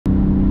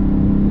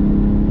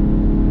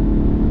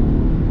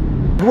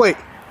Wait,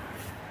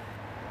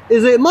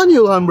 is it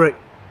manual handbrake?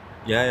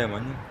 Yeah,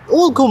 manual.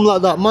 All come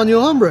like that,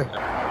 manual handbrake?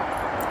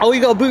 Oh,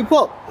 you got a boot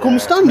pop? Come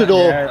standard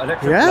or? Yeah,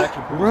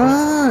 electric boots.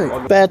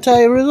 Right. Spare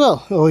tyre as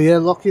well? Oh yeah,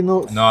 locking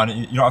nuts. No,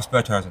 you don't have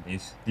spare tyres on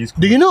these.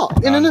 Do you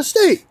not? In an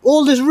estate?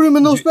 All this room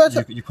and no spare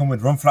tyre? You come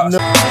with run flats. No.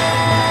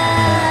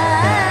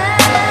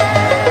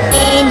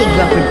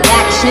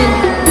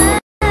 Production.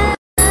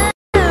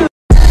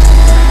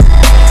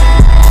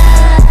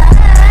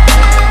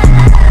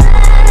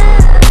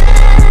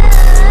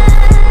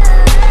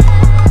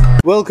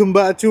 Welcome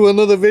back to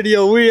another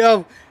video. We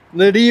have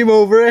Nadeem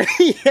over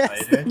here.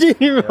 Yes,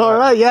 Nadeem.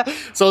 Alright, yeah.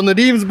 So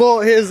Nadeem's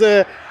bought his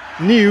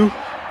new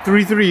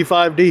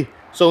 335D.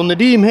 So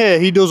Nadeem here,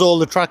 he does all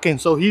the tracking.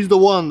 So he's the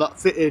one that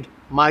fitted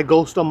my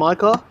Ghost on my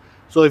car.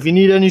 So if you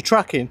need any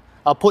tracking,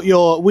 I'll put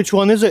your, which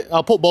one is it?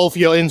 I'll put both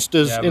of your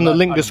Instas in the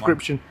link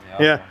description.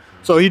 Yeah.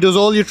 So he does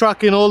all your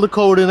tracking, all the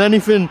coding,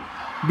 anything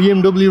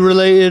BMW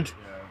related.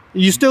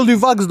 You still do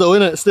VAGs though,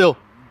 innit? Still?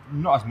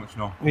 Not as much,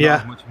 no. Yeah.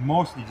 Not as much.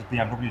 Mostly just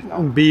BMWs now.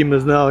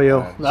 Beamers now, yo.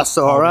 Yeah, that's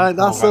alright,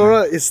 that's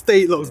alright. His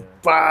state looks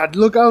bad.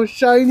 Look how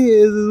shiny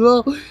it is as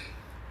well.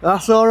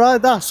 That's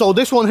alright, that. So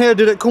this one here,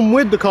 did it come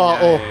with the car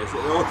or? Yeah, it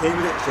all came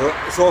with it, so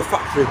it's all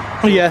factory.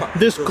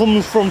 This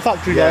comes from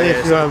factory,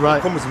 so right.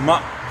 It comes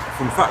matte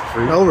from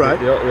factory. Oh, right.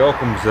 It all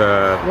comes...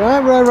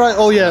 Right.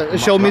 Oh yeah, it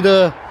showed me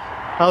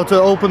how to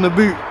open the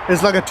boot.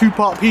 It's like a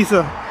two-part piece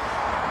of...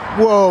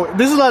 Whoa,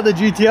 this is like the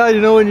GTI,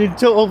 you know, when you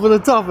tilt over the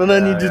top and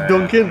then you just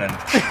dunk in.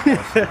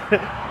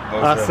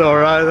 That's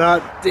alright,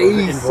 that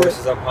decent.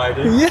 Invoices I'm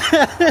hiding.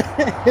 Yeah.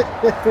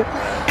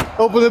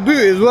 Open the boot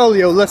as well,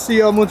 yo. Let's see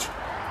how much.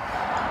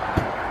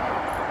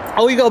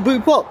 Oh, you got a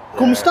boot pop?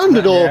 Come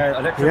standard or? Yeah,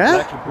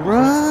 electric boots.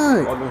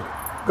 Right.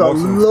 Got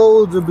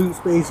loads of boot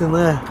space in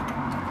there.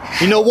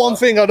 You know one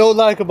thing I don't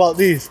like about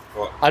these?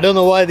 What? I don't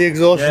know why the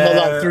exhaust is not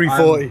like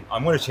 340.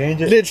 I'm going to change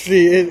it.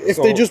 Literally, if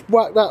they just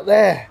whack that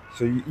there.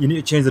 So you need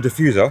to change the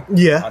diffuser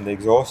and the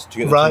exhaust to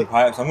get the two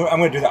pipes. I'm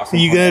going to do that.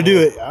 You're going to do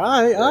it?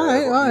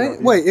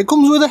 Alright. Wait, it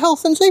comes with a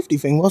health and safety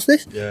thing. What's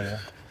this? Yeah.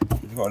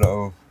 You've got a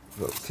little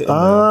kit in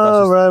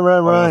there.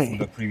 Right. From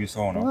the previous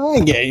owner.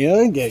 I get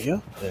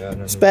you.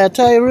 Yeah, spare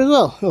tyre as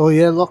well? Oh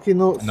yeah, locking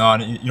nuts. No,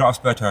 you don't have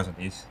spare tyres on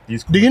these.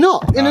 Do you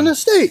not? In an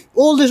estate?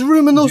 All this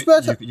room and no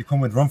spare tyre? You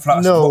come with run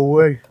flats. No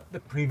way.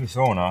 The previous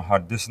owner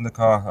had this in the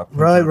car.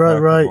 Right.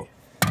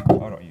 I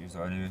don't use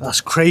that anyway. That's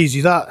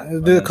crazy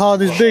that. The car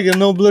this big and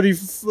no bloody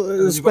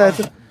spare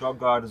tyre. Dog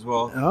guard as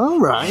well.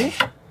 Alright.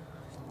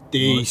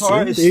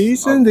 Decent.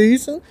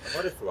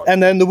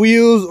 And then the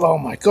wheels, oh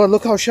my god,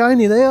 look how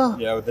shiny they are.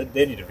 Yeah,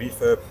 they need a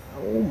refurb.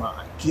 Oh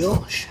my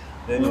gosh.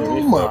 They need a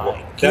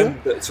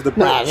refurb. So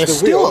they're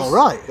still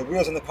alright. The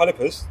wheels and the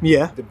calipers,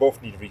 they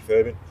both need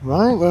refurbing.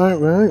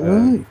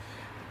 Right.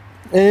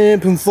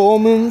 And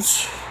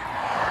performance.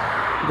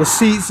 The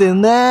seats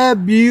in there,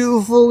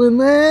 beautiful in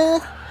there.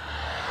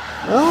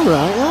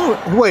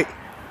 Alright. Wait,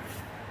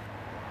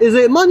 is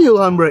it manual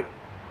handbrake?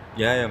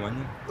 Yeah,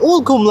 manual.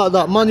 All come like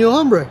that, manual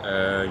handbrake?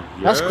 Yeah.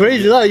 That's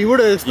crazy, that. You would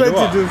have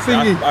expected to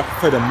think. I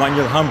prefer the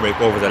manual handbrake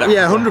over the electric.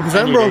 Yeah,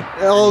 100%, bro.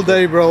 All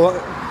day, bro.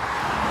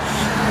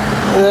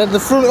 The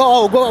front,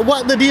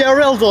 what the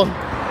DRLs on?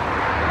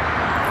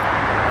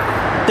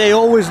 They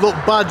always look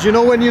bad. You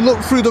know when you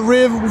look through the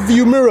rear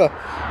view mirror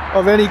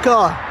of any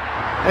car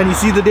and you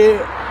see the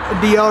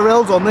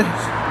DRLs on this?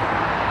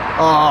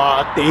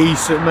 Ah,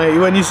 decent, mate.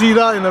 When you see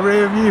that in the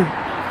rear view.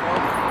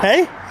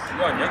 Hey?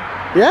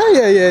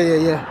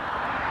 Yeah.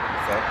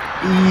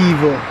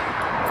 Evil.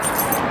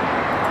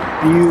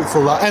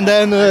 Beautiful that. And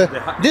then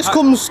this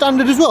comes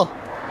standard as well?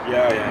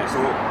 Yeah. So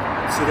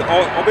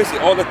obviously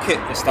all the kit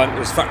is standard,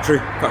 is factory.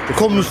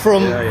 Comes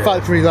from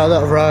factory like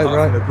that,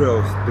 right. The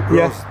grills,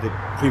 the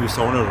previous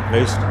owner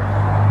replaced.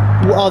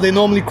 Are they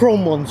normally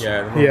chrome ones?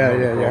 Yeah.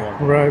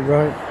 Right.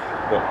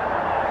 But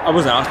I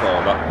wasn't asked for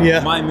all that.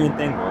 Yeah. My main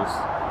thing was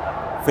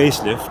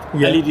facelift,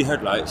 LED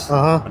headlights,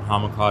 and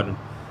Harman Kardon.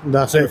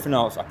 That's everything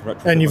else I can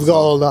retrofit. And you've got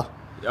all that?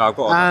 Yeah, I've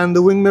got all that. And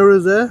the wing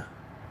mirrors there?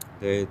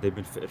 They've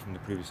been fitted from the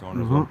previous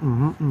owner as well.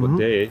 But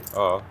they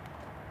are...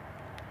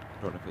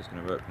 I don't know if it's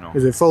going to work now.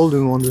 Is it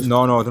folding ones?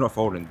 No, they're not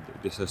folding.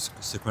 It's a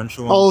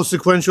sequential one. Oh,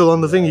 sequential on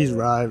the thingies.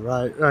 Right.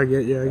 I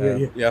get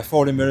you. Yeah,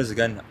 folding mirrors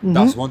again.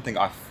 That's one thing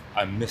I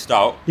missed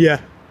out. Yeah.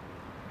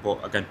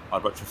 But again, I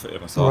retrofitted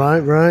it myself.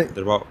 Right.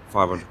 They're about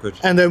 500 quid.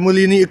 And then will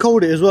you need to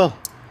code it as well?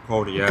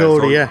 Code it,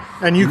 yeah.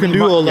 And you can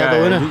do all that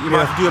though, innit? You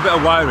might have to do a bit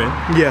of wiring.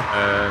 Yeah.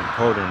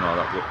 Coding and all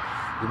that, but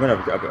you might have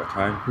to get a bit of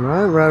time.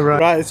 Right.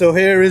 Right, so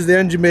here is the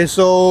engine bay.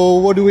 So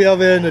what do we have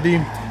here,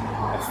 Nadeem?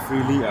 A 3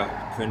 litre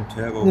twin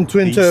turbo. And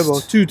twin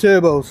turbos, 2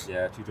 turbos.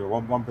 Yeah, 2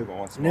 turbos, one big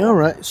one small. Yeah,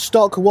 right.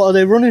 Stock, what are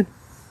they running?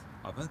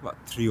 I think about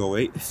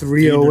 308.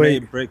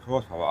 308 brake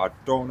horsepower. I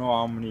don't know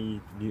how many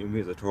newton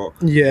meters of torque.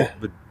 Yeah.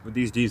 But with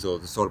these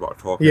diesels, it's all about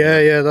torque.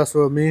 Yeah, that's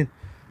what I mean.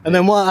 And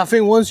then I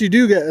think once you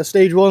do get a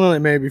stage 1 on it,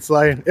 maybe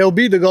flying, it'll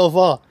be the Golf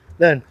R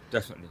then.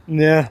 Definitely.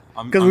 Yeah.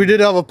 Because we did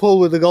have a pull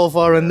with the Golf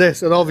R and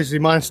this, and obviously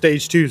mine's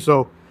stage 2,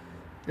 so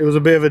it was a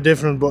bit of a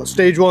different, but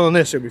stage 1 on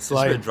this, it'll be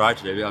flying. It's dry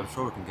today, I'm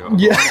sure we can go.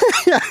 Yeah.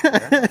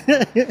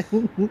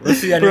 We'll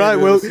see anyway. Right,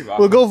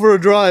 we'll go for a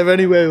drive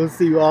anyway, we'll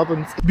see what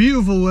happens.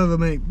 Beautiful weather,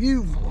 mate,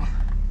 beautiful.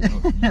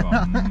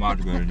 I'm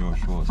mad wearing your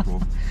shorts, bro.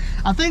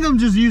 I think I'm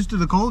just used to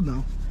the cold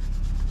now.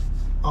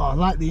 Oh, I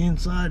like the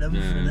inside,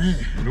 everything there.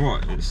 You know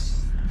what, it's...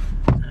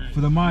 For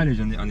the mileage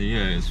and the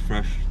year, it's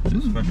fresh.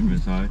 It's fresh from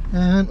inside.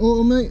 And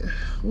automatic.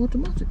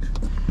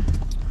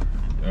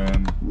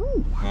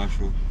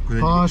 Partial.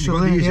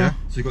 Partial, yeah.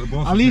 So you got the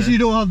both. At least you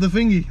don't have the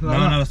thingy. Like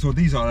no. So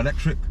these are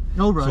electric.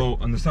 Oh right. So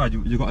on the side,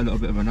 you got a little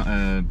bit of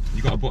a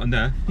you got a button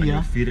there, and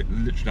you feed it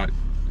literally like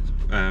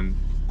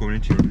going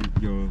into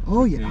your.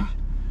 Oh yeah. Stage.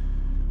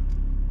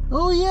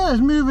 Oh yeah, it's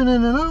moving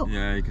in and out.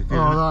 Yeah, you can feel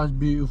it. Oh, that's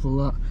beautiful.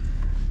 That.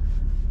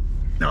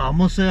 No, I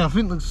must say, I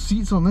think the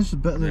seats on this is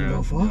better than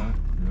go far. Yeah.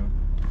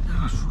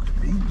 That's fucking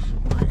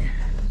beautiful, mate.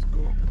 Let's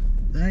go.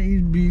 That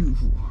is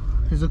beautiful.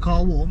 Is the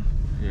car warm?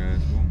 Yeah,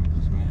 it's warm.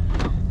 It's warm.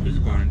 It's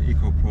got an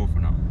Eco Pro for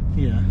now.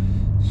 Yeah.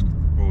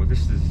 Bro,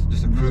 this is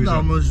just a cruiser.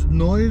 Not that much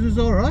noise is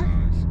alright.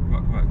 It's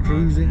quite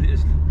cruising.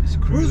 It's a cruiser.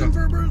 Cruising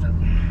for a bruising.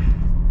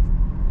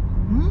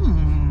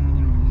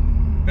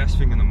 Best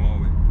thing in the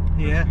motorway.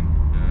 Yeah.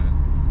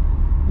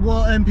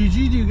 What MPG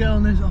do you get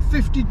on this?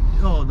 50?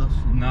 Oh, that's...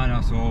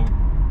 No, so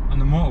on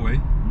the motorway,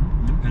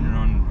 depending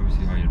on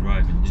obviously how you're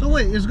driving. So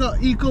wait, it's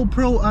got Eco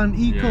Pro and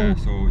Eco... Yeah,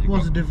 so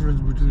what's the difference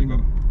between... So you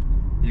got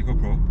Eco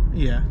Pro.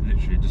 Yeah.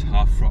 Literally just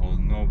half throttle,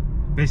 no...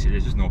 Basically,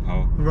 it's just no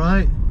power.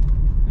 Right.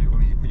 You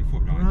put your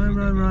foot down.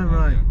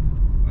 Right.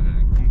 And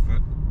then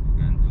comfort,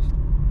 again, just...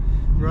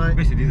 Right.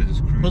 Basically, these are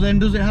just cruise. But then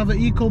does it have an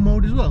Eco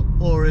mode as well?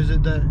 Or is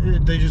it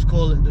that they just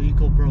call it the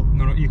Eco Pro?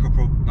 No, Eco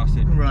Pro, that's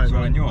it. Right,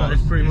 so in yours, that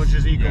is pretty much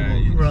just Eco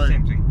mode. It's right. the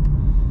same thing.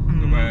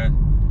 So where you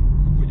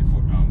put your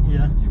foot down, but you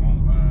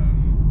won't...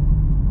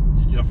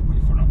 you have to put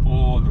your foot down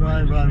all the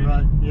way.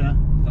 Right, yeah.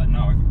 Like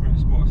now, if you put it in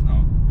sports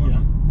now,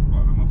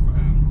 whatever my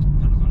pedals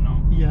on now,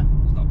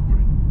 start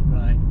pulling.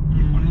 Right.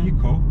 On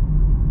Eco,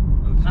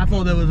 I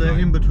thought there was an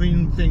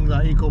in-between thing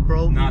like Eco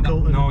Pro. No,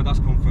 that's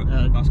comfort.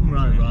 That's comfort.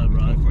 Right.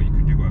 Comfort, you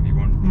can do whatever you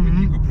want. With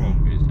Eco Pro,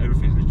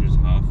 everything's literally just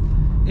half.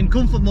 In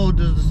comfort mode,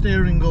 does the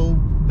steering go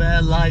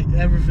bare, light,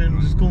 everything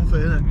just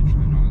comfort, innit? Let me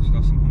try now. So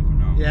that's in comfort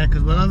now. Yeah,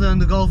 because when I'm on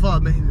the Golf R,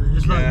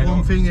 it's like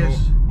one thing so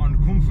is... on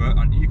comfort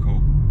and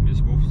Eco,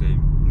 it's both the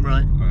same.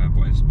 Right.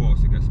 But in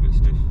sports, it gets a bit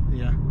stiff.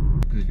 Yeah.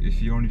 Because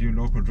if you're only doing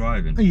local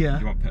driving, you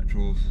want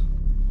petrols.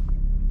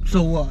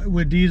 So what,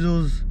 with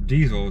diesels?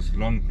 Diesels,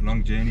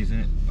 long journeys in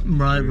it.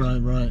 Right.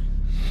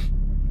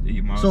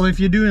 8 miles. So if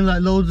you're doing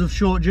like loads of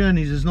short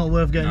journeys, it's not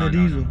worth getting a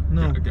diesel?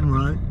 No.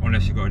 Right.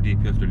 Unless you've got a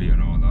DPF delete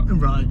and all that.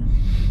 Right.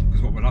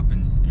 Because what will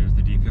happen is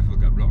the DPF will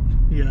get blocked.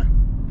 Yeah.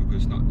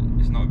 Because it's not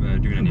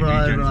doing any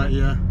regens. Right,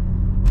 yeah.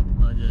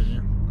 I get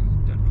you.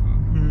 Dead car.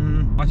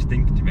 I was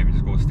thinking to maybe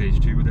just go stage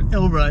 2 with it.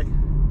 Oh, right.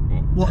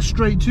 But what,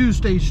 straight to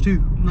stage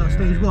 2? Not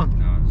stage 1?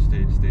 No,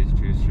 stage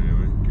 2 straight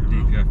away.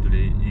 DPF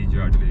delete,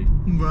 EGR delete.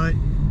 Right.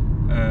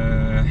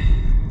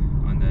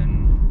 And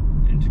then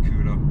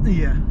intercooler.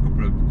 Yeah.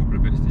 Couple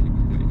of bits that you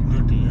can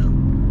do.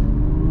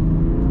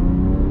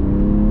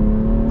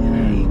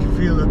 Yeah, you can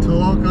feel the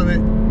torque on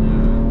it.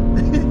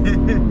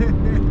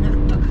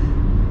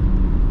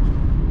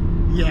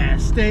 Yeah,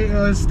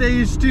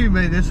 stage 2,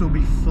 mate, this will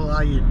be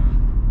flying.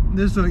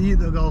 This will eat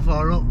the Golf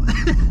R up.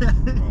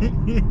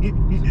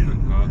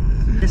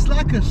 It's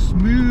like a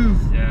smooth,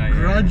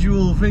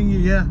 gradual thing,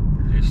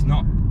 It's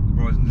not,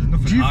 bro, there's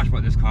nothing harsh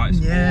about this car, it's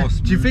all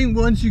smooth. Do you think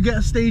once you get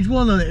a stage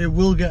 1 on it, it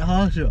will get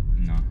harsher?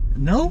 No.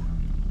 No?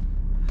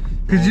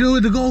 Because you know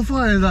with the Golf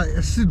R, it's like,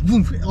 it's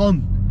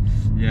on.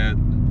 Yeah,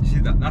 you see,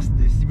 that's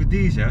with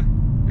these, I'd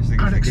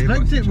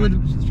expect it with...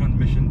 It's the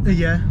transmission.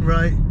 Yeah,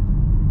 right.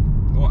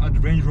 Or the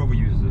Range Rover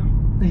uses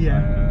them.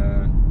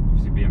 Yeah.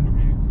 Obviously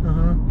BMW.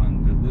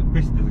 And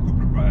basically there's a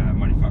couple of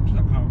manufacturers,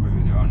 I can't remember who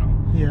they are now.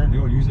 Yeah. They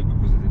all use it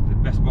because of the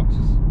best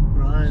boxes.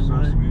 Right,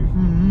 so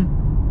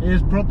smooth. It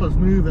is proper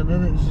smooth, and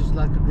then it's just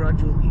like a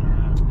gradual.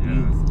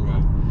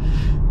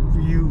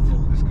 Beautiful.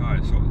 This car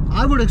is so...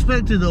 I would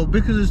expect it though,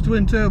 because it's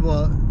twin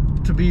turbo,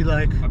 to be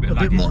like a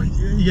bit more.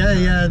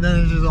 Yeah, and then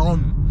it's just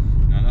on.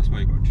 No, that's why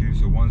you got 2.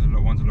 So one's a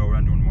lower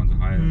end and one's a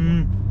higher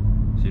end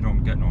one. So you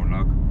don't get no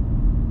lag.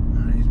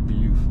 That is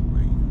beautiful,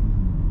 mate.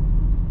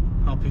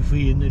 Happy for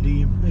you,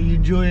 Nadeem. Are you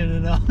enjoying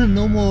it now?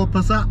 No more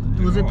Passat.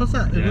 Was it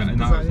Passat? Yeah, it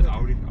was Passat, it's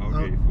Audi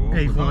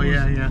A4.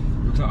 A4, yeah.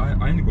 Looks like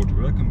I only go to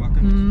work and back,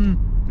 and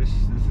this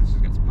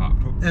gets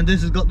parked up. And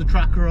this has got the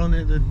tracker on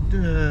it.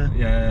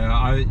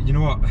 You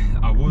know what?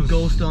 I was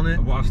Ghost on it.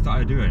 What I've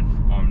started doing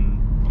on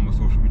my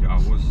social media,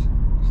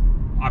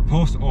 I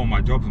post all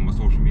my jobs on my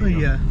social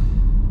media.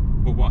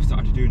 But what I've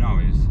started to do now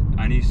is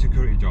any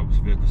security jobs,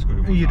 vehicle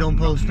security ones, you don't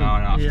post them. No,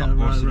 I've stopped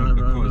posting them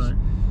because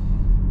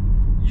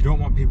you don't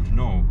want people to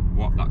know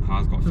what that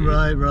car's got fitted.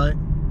 Right.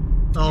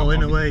 Oh,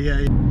 in a way,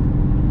 yeah.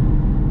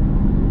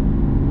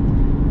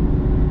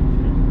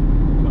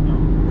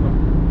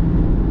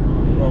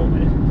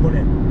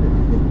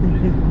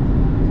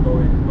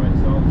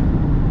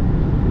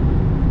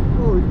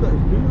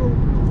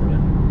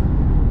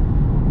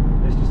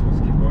 This just wants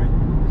to keep going.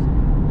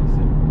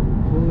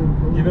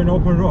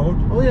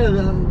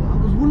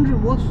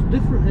 what's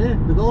different here?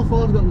 The Golf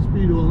R's got the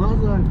speedo on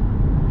that side.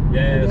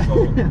 Yeah, so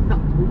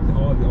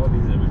all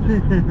these are a bit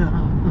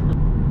different.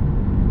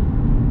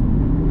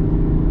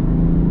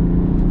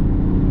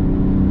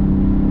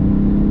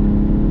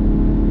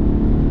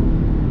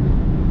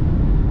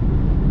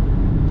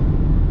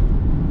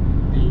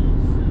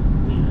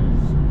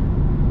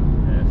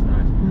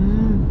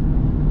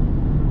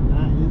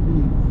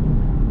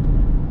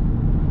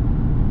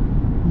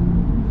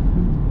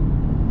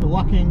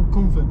 Walking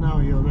comfort now,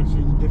 you're going to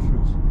see the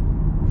difference.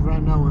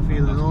 Right now we're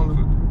feeling all of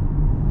it.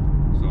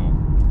 So,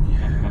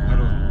 my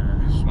pedal,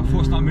 my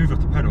foot's not moving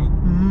off the pedal,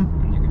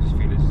 and you can just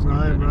feel it.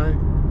 Right.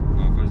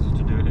 Now if I was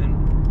to do it in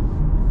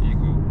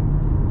Eco.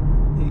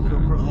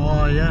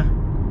 Oh yeah,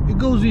 it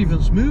goes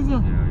even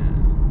smoother. Yeah.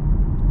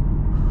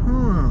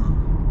 Huh.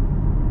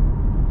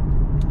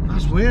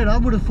 That's weird. I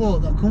would have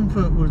thought that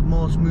comfort was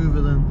more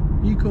smoother than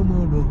Eco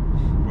mode.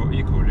 Well,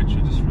 Eco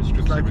literally just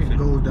restricts like everything. It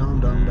goes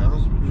down. Yeah.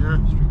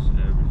 Restricts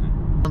everything.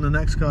 On the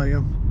next car,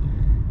 yeah.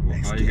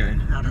 How are you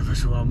getting? I don't know,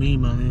 that's what I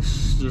mean, man.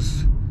 It's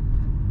just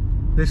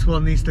this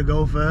one needs to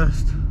go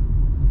first.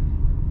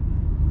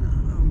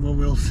 But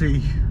we'll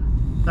see.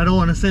 I don't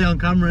want to say on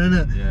camera,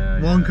 innit?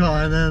 Yeah. One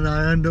car and then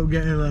I end up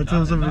getting like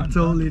something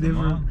totally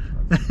different.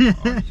 Yeah,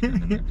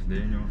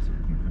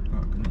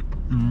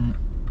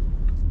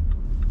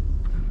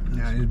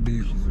 it's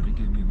beautiful.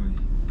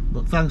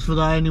 But thanks for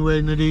that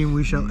anyway, Nadeem.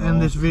 We shall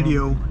end this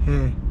video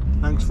here.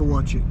 Thanks for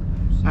watching.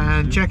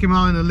 And check him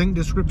out in the link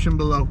description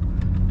below.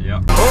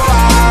 Yeah.